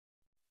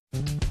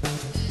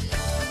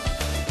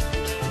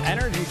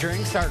Energy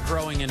drinks are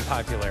growing in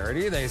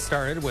popularity. They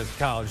started with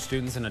college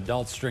students and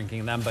adults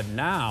drinking them, but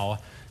now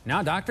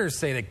doctors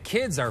say that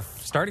kids are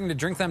starting to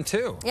drink them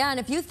too. Yeah, and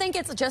if you think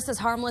it's just as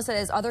harmless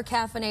as other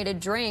caffeinated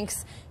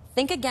drinks,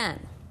 think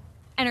again.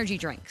 Energy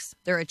drinks.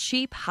 They're a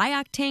cheap,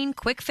 high-octane,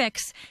 quick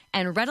fix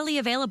and readily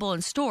available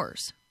in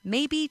stores.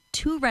 Maybe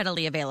too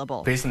readily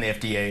available. Based on the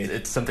FDA,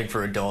 it's something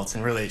for adults,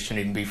 and really it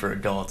shouldn't even be for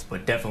adults,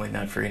 but definitely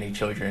not for any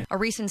children. A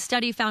recent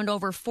study found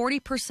over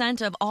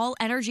 40% of all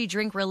energy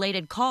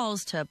drink-related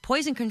calls to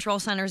poison control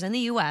centers in the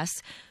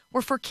U.S.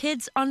 were for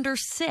kids under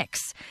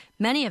 6,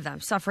 many of them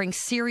suffering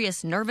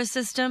serious nervous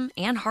system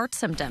and heart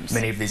symptoms.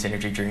 Many of these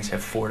energy drinks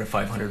have 400 to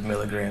 500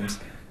 milligrams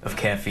of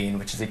caffeine,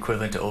 which is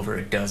equivalent to over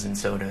a dozen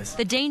sodas.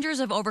 The dangers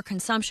of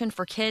overconsumption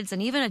for kids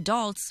and even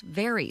adults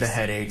varies. The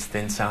headaches, the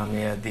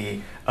insomnia, the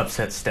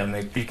upset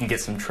stomach, you can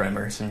get some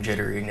tremor, some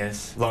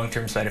jitteriness.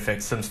 Long-term side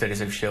effects, some studies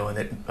have shown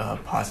that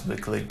possibly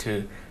could lead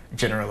to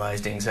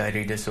generalized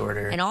anxiety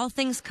disorder. And all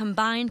things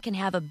combined can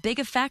have a big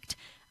effect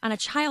on a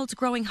child's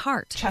growing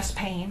heart. Chest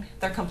pain,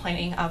 they're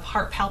complaining of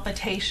heart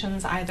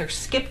palpitations, either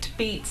skipped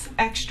beats,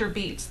 extra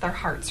beats, their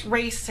heart's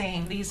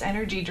racing. These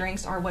energy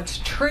drinks are what's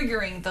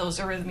triggering those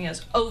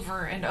arrhythmias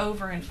over and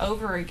over and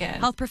over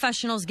again. Health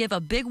professionals give a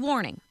big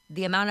warning.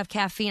 The amount of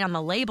caffeine on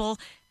the label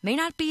may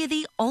not be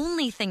the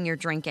only thing you're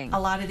drinking.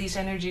 A lot of these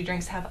energy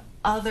drinks have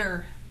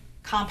other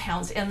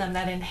compounds in them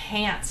that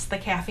enhance the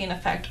caffeine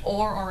effect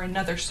or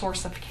another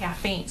source of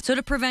caffeine. So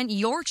to prevent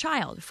your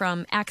child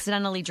from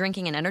accidentally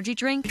drinking an energy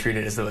drink, Treat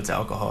it as though it's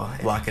alcohol.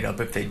 Lock it up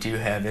if they do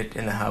have it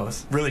in the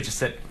house. Really just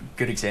set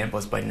good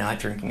examples by not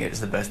drinking it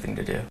is the best thing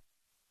to do.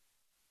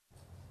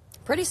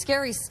 Pretty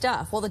scary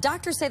stuff. Well, the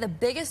doctors say the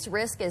biggest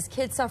risk is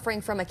kids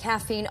suffering from a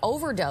caffeine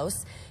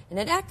overdose, and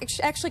it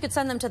actually could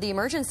send them to the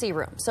emergency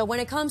room. So when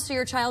it comes to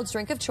your child's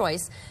drink of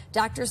choice,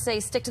 doctors say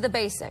stick to the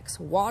basics: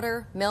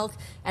 water, milk,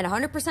 and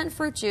 100%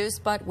 fruit juice,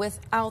 but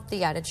without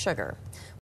the added sugar.